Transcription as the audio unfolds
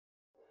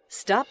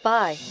Stop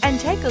by and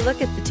take a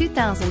look at the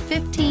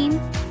 2015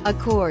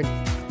 Accord.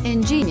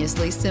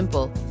 Ingeniously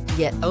simple,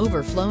 yet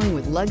overflowing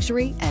with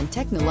luxury and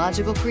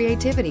technological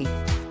creativity.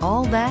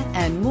 All that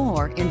and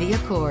more in the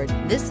Accord.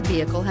 This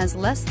vehicle has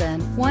less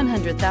than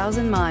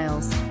 100,000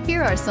 miles.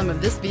 Here are some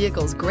of this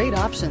vehicle's great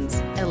options: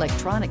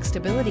 electronic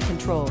stability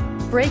control,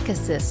 brake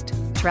assist,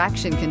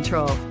 traction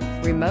control,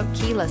 remote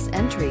keyless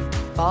entry,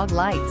 fog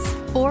lights,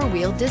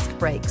 four-wheel disc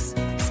brakes,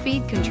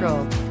 speed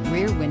control,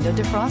 rear window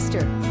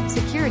defroster,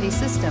 security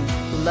system,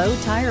 low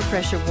tire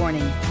pressure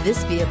warning.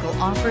 This vehicle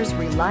offers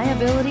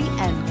reliability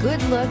and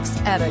good looks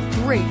at a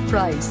great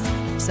price.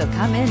 So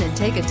come in and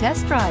take a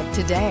test drive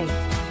today.